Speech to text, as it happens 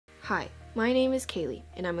Hi, my name is Kaylee,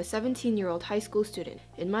 and I'm a 17-year-old high school student,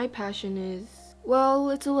 and my passion is, well,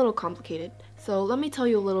 it's a little complicated, so let me tell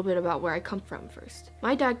you a little bit about where I come from first.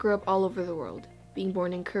 My dad grew up all over the world, being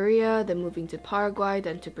born in Korea, then moving to Paraguay,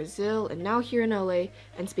 then to Brazil, and now here in LA,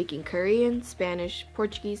 and speaking Korean, Spanish,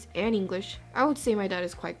 Portuguese, and English. I would say my dad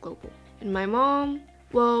is quite global. And my mom,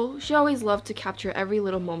 well, she always loved to capture every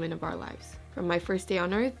little moment of our lives. From my first day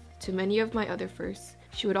on Earth to many of my other firsts,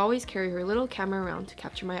 she would always carry her little camera around to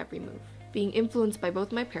capture my every move. Being influenced by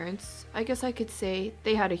both my parents, I guess I could say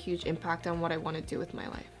they had a huge impact on what I want to do with my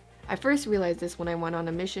life. I first realized this when I went on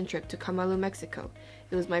a mission trip to Kamalu, Mexico.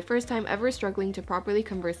 It was my first time ever struggling to properly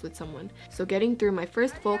converse with someone, so getting through my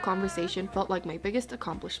first full conversation felt like my biggest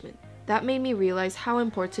accomplishment. That made me realize how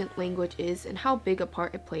important language is and how big a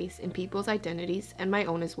part it plays in people's identities and my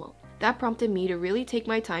own as well. That prompted me to really take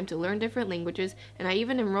my time to learn different languages, and I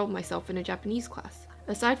even enrolled myself in a Japanese class.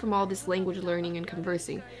 Aside from all this language learning and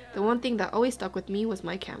conversing, the one thing that always stuck with me was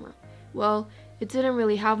my camera. Well, it didn't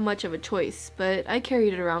really have much of a choice, but I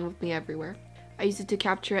carried it around with me everywhere. I used it to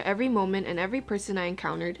capture every moment and every person I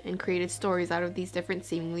encountered and created stories out of these different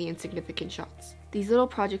seemingly insignificant shots. These little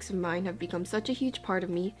projects of mine have become such a huge part of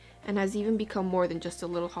me and has even become more than just a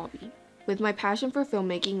little hobby. With my passion for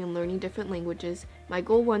filmmaking and learning different languages, my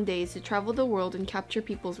goal one day is to travel the world and capture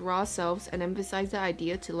people's raw selves and emphasize the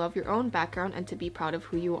idea to love your own background and to be proud of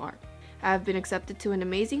who you are. I have been accepted to an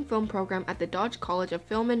amazing film program at the Dodge College of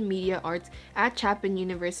Film and Media Arts at Chapman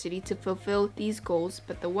University to fulfill these goals,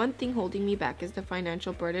 but the one thing holding me back is the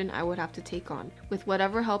financial burden I would have to take on. With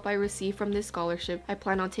whatever help I receive from this scholarship, I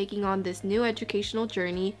plan on taking on this new educational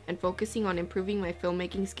journey and focusing on improving my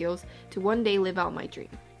filmmaking skills to one day live out my dream.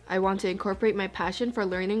 I want to incorporate my passion for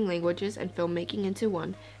learning languages and filmmaking into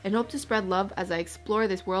one, and hope to spread love as I explore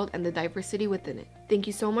this world and the diversity within it. Thank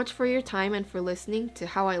you so much for your time and for listening to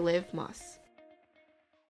How I Live Más.